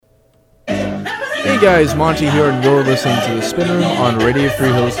Guys, Monty here, and you're listening to The Spin Room on Radio Free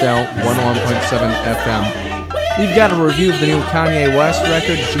Hillsdale 101.7 FM. We've got a review of the new Kanye West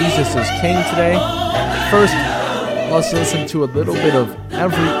record, Jesus is King, today. First, let's listen to a little bit of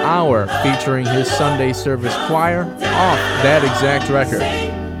Every Hour featuring his Sunday Service Choir off that exact record.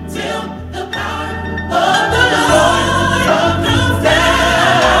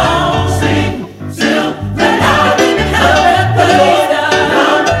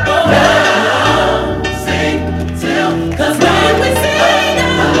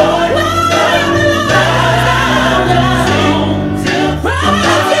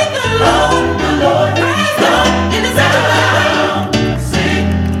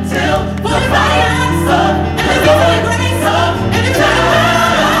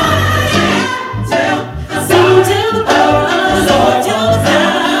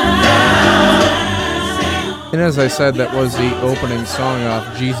 As I said, that was the opening song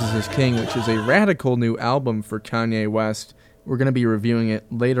off Jesus is King, which is a radical new album for Kanye West. We're going to be reviewing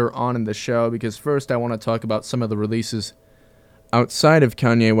it later on in the show, because first I want to talk about some of the releases outside of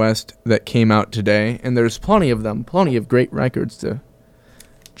Kanye West that came out today, and there's plenty of them, plenty of great records to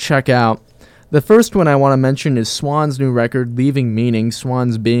check out. The first one I want to mention is Swan's new record, Leaving Meaning,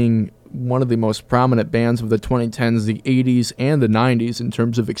 Swans being one of the most prominent bands of the 2010s, the 80s, and the 90s in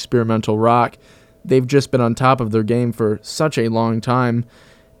terms of experimental rock. They've just been on top of their game for such a long time,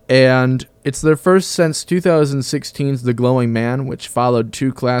 and it's their first since 2016's The Glowing Man, which followed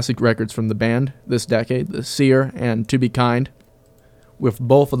two classic records from the band this decade, The Seer and To Be Kind, with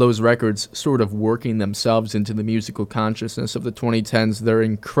both of those records sort of working themselves into the musical consciousness of the 2010s. They're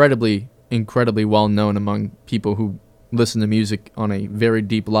incredibly, incredibly well known among people who listen to music on a very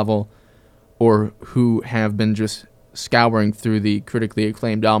deep level, or who have been just scouring through the critically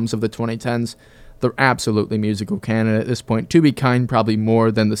acclaimed albums of the 2010s. They're absolutely musical canon at this point. To Be Kind probably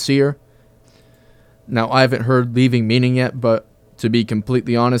more than The Seer. Now, I haven't heard Leaving Meaning yet, but to be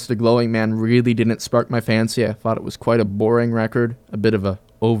completely honest, The Glowing Man really didn't spark my fancy. I thought it was quite a boring record, a bit of a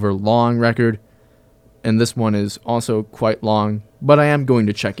over-long record, and this one is also quite long, but I am going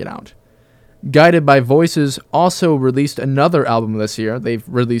to check it out. Guided by Voices also released another album this year. They've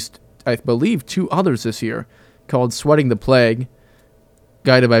released, I believe, two others this year, called Sweating the Plague.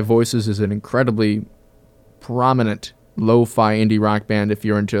 Guided by Voices is an incredibly prominent lo-fi indie rock band if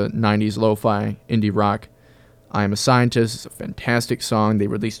you're into 90s lo-fi indie rock. I Am a Scientist is a fantastic song. They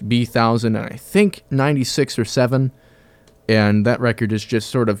released B1000 in, I think, 96 or 7, and that record is just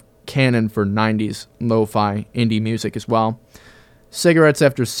sort of canon for 90s lo-fi indie music as well. Cigarettes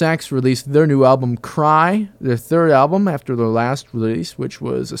After Sex released their new album, Cry, their third album after their last release, which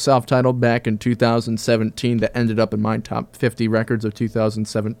was a self-titled back in 2017 that ended up in my top 50 records of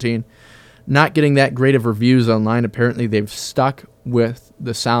 2017. Not getting that great of reviews online. Apparently they've stuck with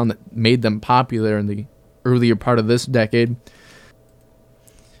the sound that made them popular in the earlier part of this decade.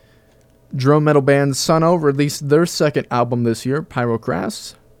 Drone metal band Sunno released their second album this year,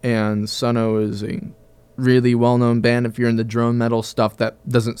 Pyrocrast, and Sunno is a really well-known band if you're in the drone metal stuff that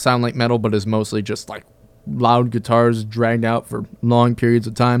doesn't sound like metal but is mostly just like loud guitars dragged out for long periods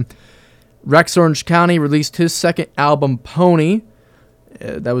of time. Rex Orange County released his second album, Pony.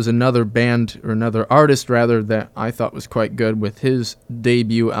 That was another band, or another artist rather, that I thought was quite good with his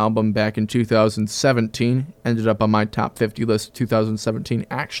debut album back in 2017. Ended up on my top 50 list of 2017,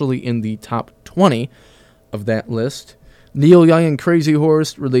 actually in the top 20 of that list. Neil Young and Crazy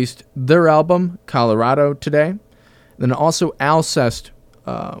Horse released their album, Colorado, today. Then also Alcest,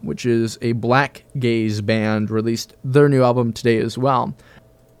 which is a black gaze band, released their new album today as well.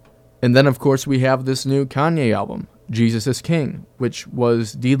 And then, of course, we have this new Kanye album, Jesus is King, which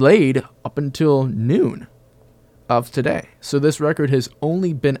was delayed up until noon of today. So this record has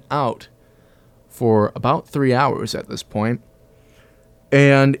only been out for about 3 hours at this point.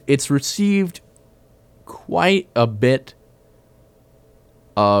 And it's received quite a bit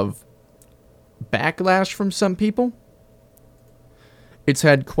of backlash from some people. It's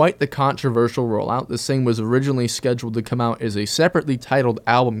had quite the controversial rollout. This thing was originally scheduled to come out as a separately titled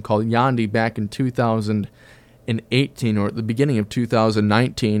album called Yandhi back in 2018 or at the beginning of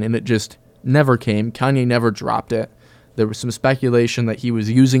 2019, and it just never came. Kanye never dropped it. There was some speculation that he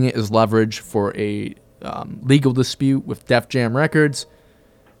was using it as leverage for a legal dispute with Def Jam Records.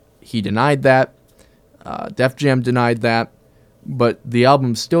 He denied that. Def Jam denied that. But the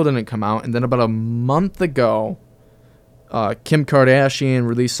album still didn't come out. And then about a month ago, Kim Kardashian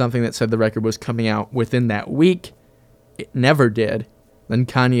released something that said the record was coming out within that week. It never did. Then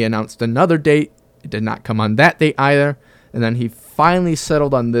Kanye announced another date. It did not come on that date either. And then he finally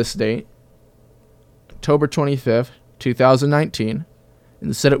settled on this date, October 25th, 2019,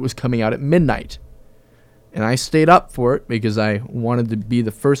 and said it was coming out at midnight. And I stayed up for it because I wanted to be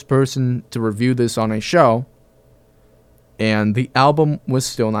the first person to review this on a show. And the album was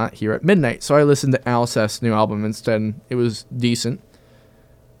still not here at midnight. So I listened to Alcest's new album instead, and it was decent.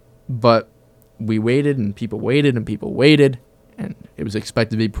 But we waited, and people waited, and people waited. And it was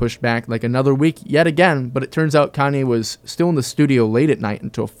expected to be pushed back like another week yet again. But it turns out Kanye was still in the studio late at night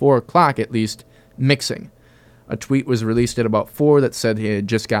until 4 o'clock at least, mixing. A tweet was released at about 4 that said he had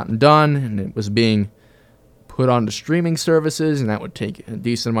just gotten done, and it was being put onto streaming services, and that would take a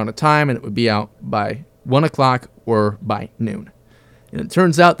decent amount of time, and it would be out by 1 o'clock or by noon. And it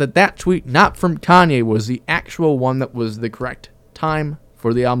turns out that that tweet, not from Kanye, was the actual one that was the correct time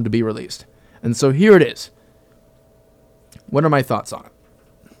for the album to be released. And so here it is. What are my thoughts on it?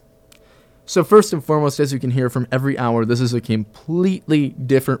 So first and foremost, as you can hear from every hour, this is a completely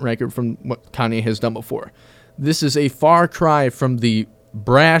different record from what Kanye has done before. This is a far cry from the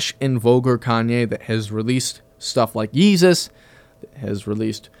brash and vulgar Kanye that has released stuff like Yeezus, that has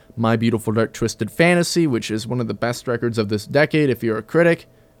released My Beautiful Dark Twisted Fantasy, which is one of the best records of this decade. If you're a critic,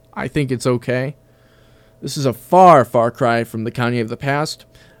 I think it's okay. This is a far, far cry from the Kanye of the past.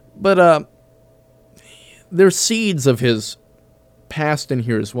 But there's seeds of his past in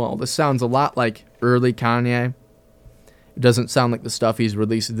here as well. This sounds a lot like early Kanye. It doesn't sound like the stuff he's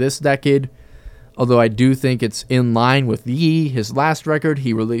released this decade. Although I do think it's in line with Yee, his last record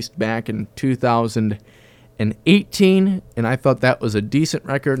he released back in 2018. And I thought that was a decent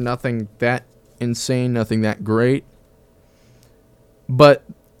record. Nothing that insane, nothing that great. But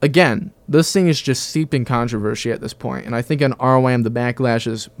again, this thing is just steeped in controversy at this point. And I think on ROM, the backlash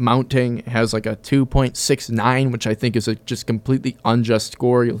is mounting. It has like a 2.69, which I think is a just completely unjust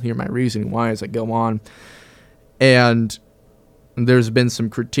score. You'll hear my reasoning why as I go on. And there's been some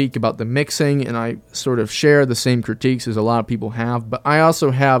critique about the mixing, and I sort of share the same critiques as a lot of people have. But I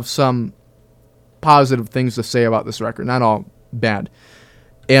also have some positive things to say about this record, not all bad.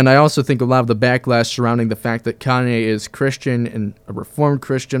 And I also think a lot of the backlash surrounding the fact that Kanye is Christian and a Reformed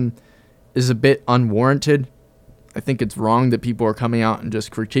Christian is a bit unwarranted. I think it's wrong that people are coming out and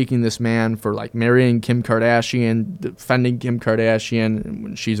just critiquing this man for like marrying Kim Kardashian, defending Kim Kardashian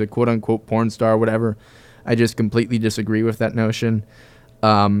when she's a quote-unquote porn star or whatever. I just completely disagree with that notion.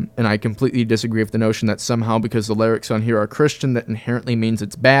 And I completely disagree with the notion that somehow because the lyrics on here are Christian, that inherently means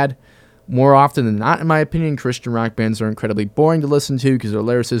it's bad. More often than not, in my opinion, Christian rock bands are incredibly boring to listen to because their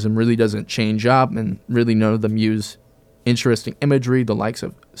lyricism really doesn't change up, and really none of them use interesting imagery, the likes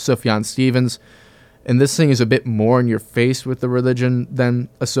of Sufjan Stevens. And this thing is a bit more in your face with the religion than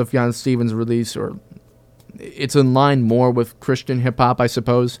a Sufjan Stevens release, or it's in line more with Christian hip-hop, I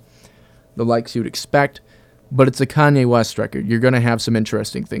suppose, the likes you'd expect. But it's a Kanye West record. You're going to have some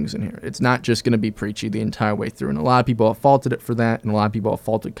interesting things in here. It's not just going to be preachy the entire way through. And a lot of people have faulted it for that, and a lot of people have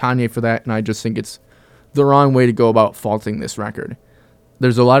faulted Kanye for that, and I just think it's the wrong way to go about faulting this record.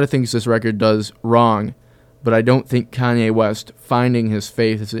 There's a lot of things this record does wrong, but I don't think Kanye West finding his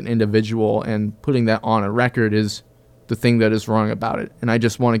faith as an individual and putting that on a record is the thing that is wrong about it. And I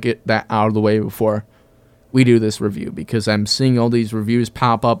just want to get that out of the way before we do this review, because I'm seeing all these reviews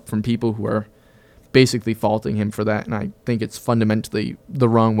pop up from people who are basically faulting him for that, and I think it's fundamentally the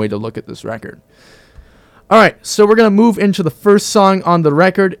wrong way to look at this record. Alright, so we're going to move into the first song on the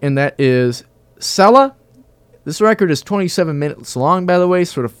record, and that is Sela. This record is 27 minutes long, by the way,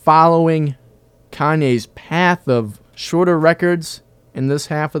 sort of following Kanye's path of shorter records in this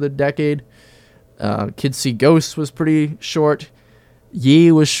half of the decade. Kids See Ghosts was pretty short,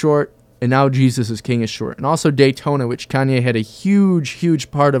 Yee was short, and now Jesus is King is short. And also Daytona, which Kanye had a huge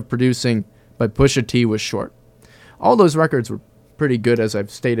part of producing, but Pusha T was short. All those records were pretty good, as I've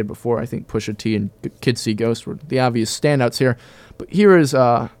stated before. I think Pusha T and Kids See Ghosts were the obvious standouts here. But here is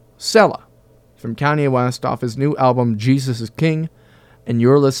Sela from Kanye West off his new album, Jesus is King. And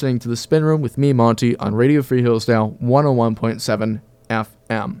you're listening to The Spin Room with me, Monty, on Radio Free Hillsdale 101.7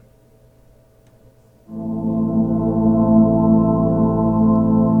 FM.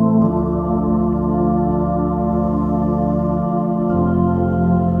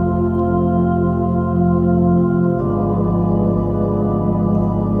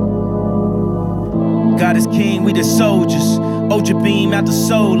 God is king, we the soldiers. Ultra beam out the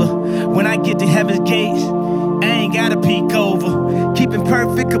solar. When I get to heaven's gates, I ain't gotta peek over. Keeping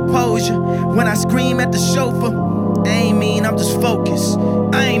perfect composure. When I scream at the chauffeur, I ain't mean, I'm just focused.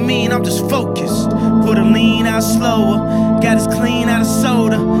 I ain't mean, I'm just focused. Put a lean out slower. Got us clean out of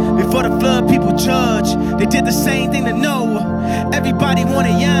soda. Before the flood, people judge. They did the same thing to Noah. Everybody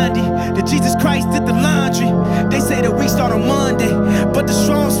wanted Yandi. That Jesus Christ did the laundry. They say the week start on Monday, but the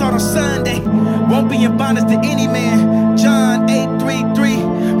strong start on Sunday. Won't be in bondage to any man. John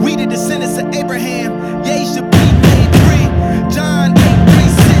 8:33. We the descendants of Abraham. Yea,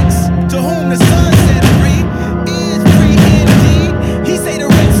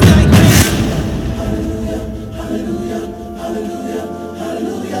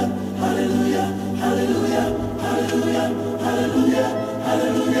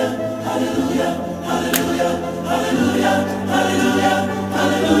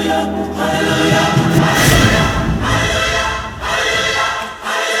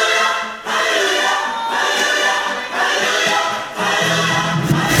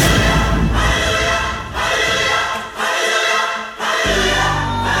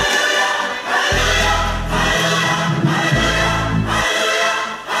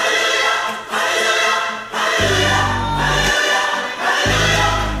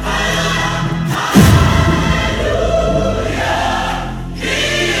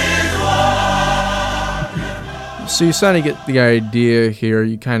 So you kind of get the idea here.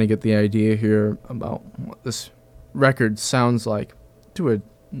 You kind of get the idea here about what this record sounds like to a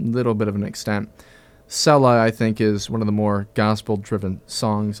little bit of an extent. Selah, I think, is one of the more gospel-driven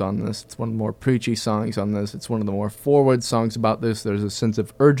songs on this. It's one of the more preachy songs on this. It's one of the more forward songs about this. There's a sense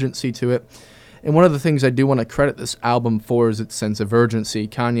of urgency to it. And one of the things I do want to credit this album for is its sense of urgency.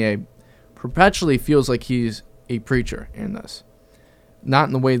 Kanye perpetually feels like he's a preacher in this. Not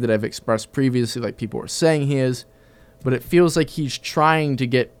in the way that I've expressed previously, like people were saying he is, but it feels like he's trying to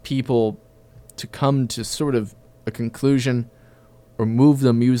get people to come to sort of a conclusion or move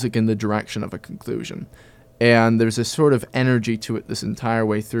the music in the direction of a conclusion. And there's a sort of energy to it this entire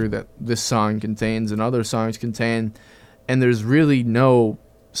way through that this song contains and other songs contain, and there's really no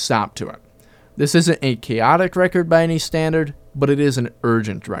stop to it. This isn't a chaotic record by any standard, but it is an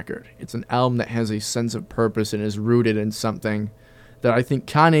urgent record. It's an album that has a sense of purpose and is rooted in something that I think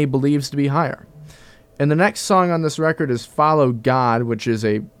Kanye believes to be higher. And the next song on this record is Follow God, which is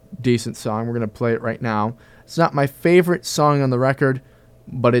a decent song. We're going to play it right now. It's not my favorite song on the record,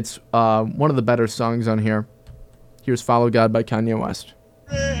 but it's one of the better songs on here. Here's Follow God by Kanye West.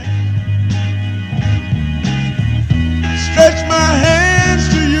 Stretch my hands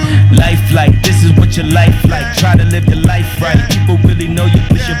to you. Life like, this is what your life like. Try to live your life right. People really know you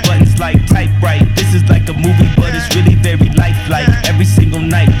push your buttons like type right. This is like a movie, but it's really very lifelike. Every single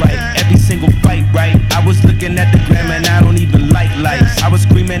night, right? Every single fight, right? I was looking at the gram and I don't even like lights. I was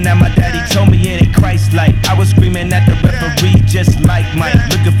screaming at my daddy, told me it ain't Christ-like. I was screaming at the referee, just like Mike.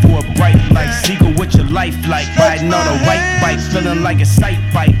 Looking for a bright light. Seagull, what your life like? Riding on a white bike, feeling like a sight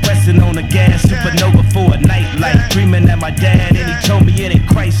bike. Pressing on the gas, supernova for a night light. Screaming at my dad and he told me it ain't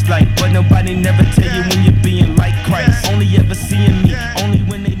Christ-like. But nobody never tell you when you're being like Christ. Only ever seeing me, only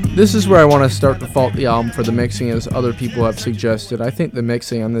when they... This is where I want to start to fault the album for the mixing, as other people have suggested. I think the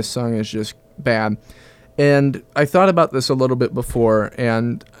mixing on this song is just bad. And I thought about this a little bit before,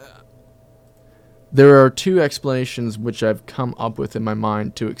 and there are two explanations which I've come up with in my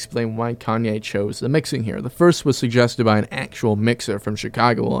mind to explain why Kanye chose the mixing here. The first was suggested by an actual mixer from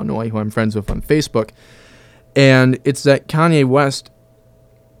Chicago, Illinois, who I'm friends with on Facebook. And it's that Kanye West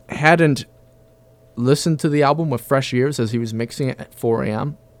hadn't listened to the album with fresh ears as he was mixing it at 4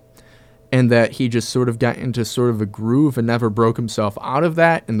 a.m. and that he just sort of got into sort of a groove and never broke himself out of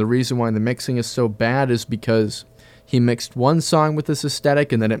that. And the reason why the mixing is so bad is because he mixed one song with this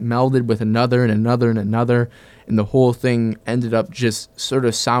aesthetic and then it melded with another and another and another, and the whole thing ended up just sort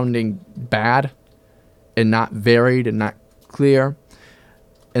of sounding bad and not varied and not clear.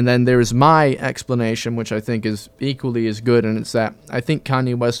 And then there's my explanation, which I think is equally as good, and it's that I think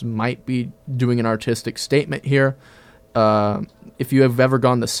Kanye West might be doing an artistic statement here. If you have ever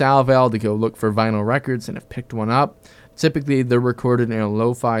gone to Salval to go look for vinyl records and have picked one up, typically they're recorded in a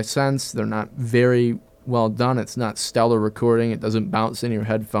lo-fi sense. They're not very well done. It's not stellar recording. It doesn't bounce in your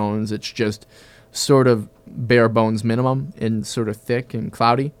headphones. It's just sort of bare bones minimum and sort of thick and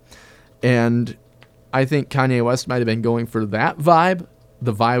cloudy. And I think Kanye West might have been going for that vibe.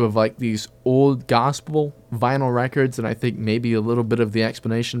 The vibe of like these old gospel vinyl records, and I think maybe a little bit of the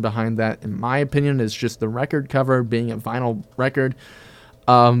explanation behind that, in my opinion, is just the record cover being a vinyl record.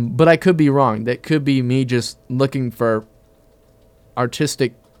 But I could be wrong. That could be me just looking for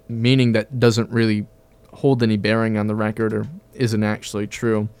artistic meaning that doesn't really hold any bearing on the record or isn't actually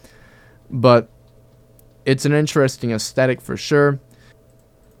true. But it's an interesting aesthetic for sure.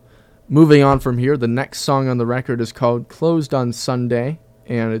 Moving on from here, the next song on the record is called Closed on Sunday,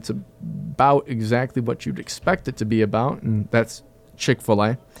 and it's about exactly what you'd expect it to be about, and that's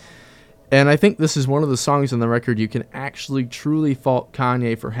Chick-fil-A. And I think this is one of the songs on the record you can actually truly fault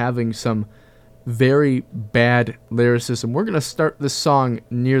Kanye for having some very bad lyricism. We're going to start this song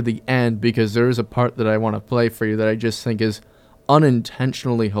near the end because there is a part that I want to play for you that I just think is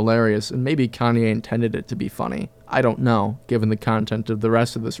unintentionally hilarious, and maybe Kanye intended it to be funny. I don't know, given the content of the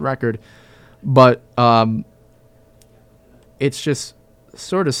rest of this record. But it's just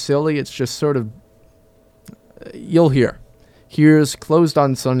sort of silly. It's just sort of... You'll hear. Here's Closed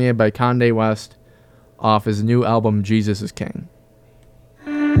on Sunday by Kanye West off his new album, Jesus is King.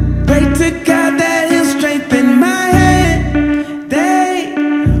 Pray to God that he'll strengthen my hand. They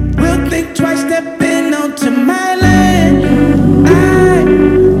will think twice stepping onto my land. I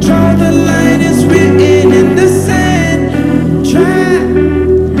draw the line, it's written in the sand. Try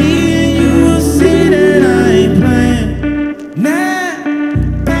me and you will see that I ain't playing.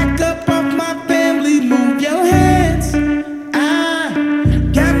 Now, back up off my family, move your hands.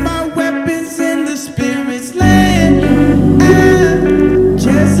 I got my weapons in the spirit's land.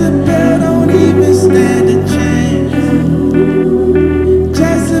 Jezebel don't even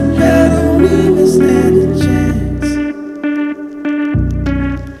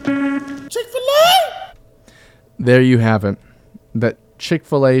there you have it. That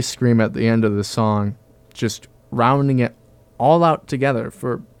Chick-fil-A scream at the end of the song, just rounding it all out together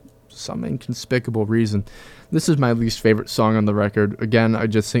for some inconspicuous reason. This is my least favorite song on the record. Again, I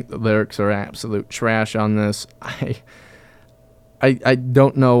just think the lyrics are absolute trash on this. I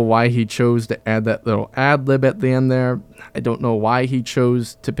don't know why he chose to add that little ad-lib at the end there. I don't know why he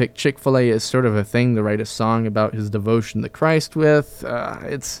chose to pick Chick-fil-A as sort of a thing to write a song about his devotion to Christ with.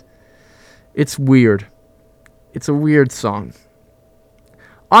 It's weird. It's a weird song.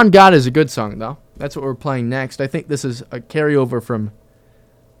 On God is a good song, though. That's what we're playing next. I think this is a carryover from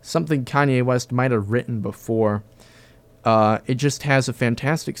something Kanye West might have written before. It just has a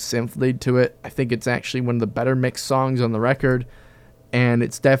fantastic synth lead to it. I think it's actually one of the better mixed songs on the record, and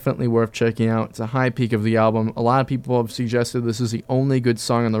it's definitely worth checking out. It's a high peak of the album. A lot of people have suggested this is the only good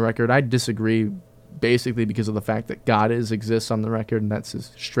song on the record. I disagree, basically because of the fact that God Is exists on the record, and that's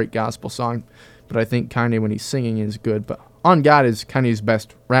his straight gospel song. But I think Kanye, when he's singing, is good. But On God is Kanye's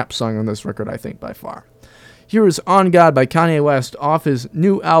best rap song on this record, I think, by far. Here is On God by Kanye West off his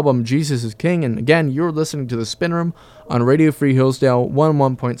new album, Jesus is King. And again, you're listening to The Spin Room on Radio Free Hillsdale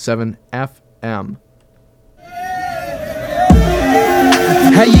 101.7 FM.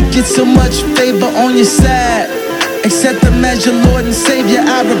 How you get so much favor on your side? Accept them as your Lord and Savior,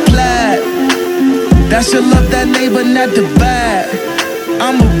 I replied. Thou shalt love thy neighbor, not divide.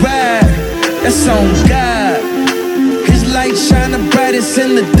 I'm a ride, that's on God. His light shine the brightest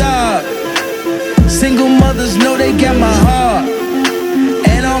in the dark. Single mothers know they got my heart.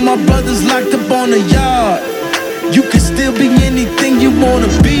 And all my brothers locked up on the yard. You can still be anything you wanna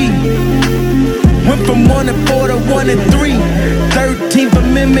be. Went from 1 and 4 to 1 and 3. 13th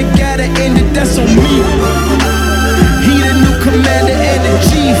Amendment gotta end it, that's on me. He the new commander and the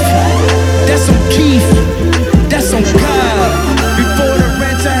chief. That's on Keith, that's on God. Before the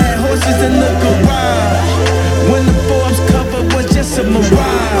ranch I had horses in the garage. When the Forbes cover was just a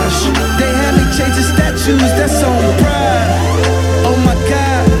mirage. They had me chasing statues, that's on pride. Oh my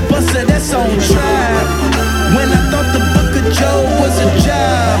God, Buster, that's on tribe. When I thought the book of Job was a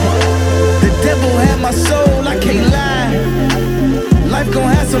job, the devil had my soul, I can't lie. Life gon'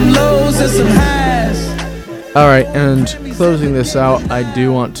 have some lows and some highs. Alright, and closing this out, I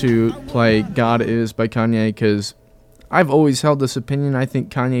do want to play God Is by Kanye, because I've always held this opinion. I think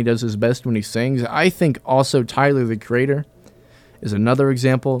Kanye does his best when he sings. I think also Tyler, the Creator, is another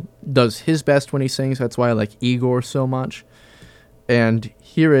example, does his best when he sings. That's why I like Igor so much. And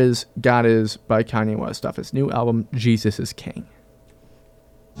here is God Is by Kanye West off his new album, Jesus is King.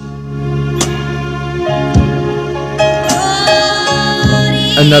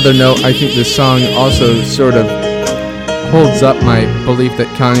 Another note, I think this song also sort of holds up my belief that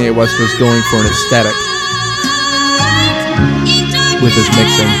Kanye West was going for an aesthetic with his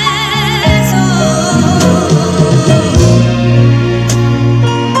mixing.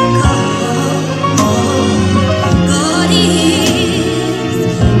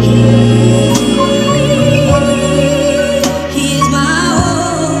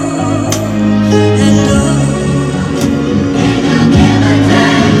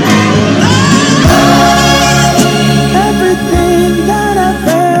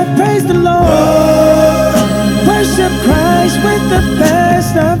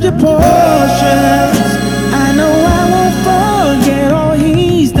 Portions. I know I won't forget all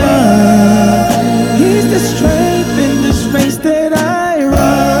he's done. He's the strength in this race that I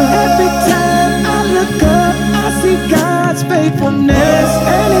run. Every time I look up, I see God's faithfulness,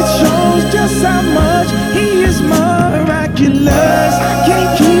 and it shows just how much he is miraculous. I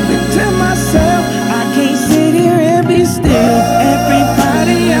can't keep it to myself, I can't sit here and be still.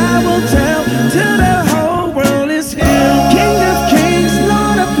 Everybody I will tell till the whole world is healed. King of kings,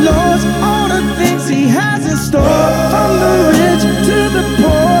 Lord of lords, all the things he has in store. From the rich to the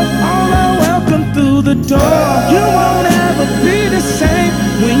poor, all are welcome through the door. You won't ever be the same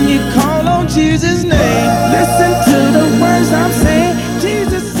when you call on Jesus' name. Listen to the words I'm saying.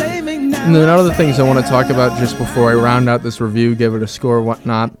 Jesus save me now. And then other things I want to talk about just before I round out this review, give it a score,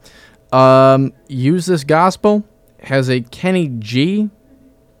 whatnot. Use This Gospel has a Kenny G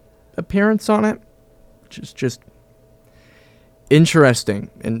appearance on it, which is just interesting.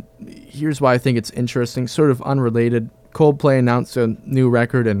 And here's why I think it's interesting, sort of unrelated. Coldplay announced a new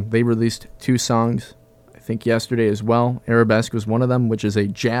record, and they released 2 songs, I think yesterday as well. Arabesque was one of them, which is a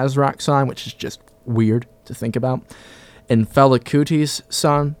jazz rock song, which is just weird to think about. And Fela Kuti's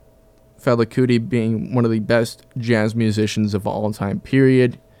song, Fela Kuti being one of the best jazz musicians of all time,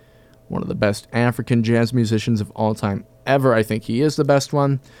 period. One of the best African jazz musicians of all time ever. I think he is the best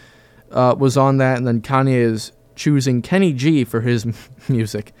one. Was on that, and then Kanye is choosing Kenny G for his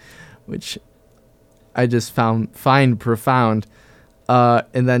music, which I just find profound.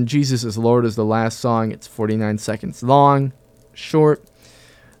 And then Jesus is Lord is the last song. It's 49 seconds long, short.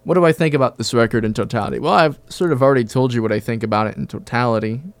 What do I think about this record in totality? Well, I've sort of already told you what I think about it in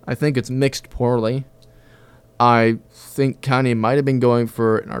totality. I think it's mixed poorly. I think Kanye might have been going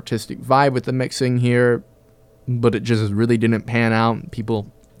for an artistic vibe with the mixing here, but it just really didn't pan out.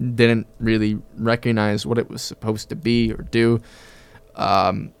 People didn't really recognize what it was supposed to be or do.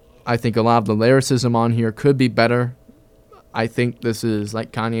 I think a lot of the lyricism on here could be better. I think this is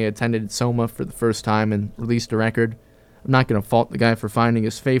like Kanye attended Soma for the first time and released a record. I'm not going to fault the guy for finding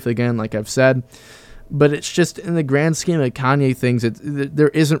his faith again, like I've said. But it's just in the grand scheme of Kanye things, there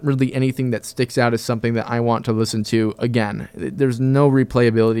isn't really anything that sticks out as something that I want to listen to again. There's no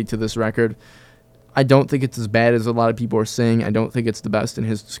replayability to this record. I don't think it's as bad as a lot of people are saying. I don't think it's the best in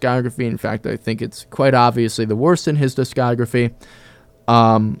his discography. In fact, I think it's quite obviously the worst in his discography.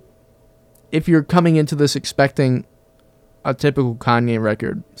 If you're coming into this expecting a typical Kanye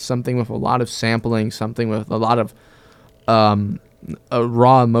record, something with a lot of sampling, something with a lot of a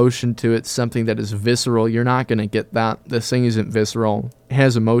raw emotion to it, something that is visceral, you're not going to get that. This thing isn't visceral. It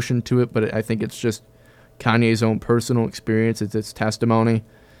has emotion to it, but I think it's just Kanye's own personal experience. It's its testimony.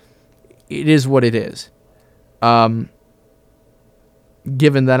 It is what it is. Given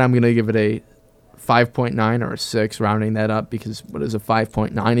that, I'm going to give it a 5.9 or a 6, rounding that up, because what does a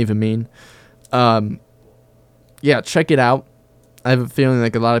 5.9 even mean? Yeah, check it out. I have a feeling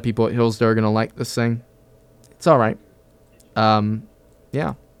like a lot of people at Hillsdale are going to like this thing. It's all right.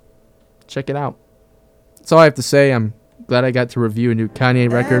 Yeah, check it out. That's all I have to say. I'm glad I got to review a new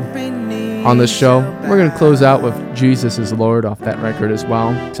Kanye record on this show. We're going to close out with Jesus is Lord off that record as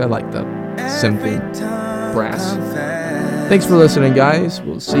well, because I like the synthy brass. Thanks for listening, guys.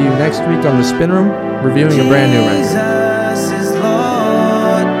 We'll see you next week on The Spin Room, reviewing a brand new record.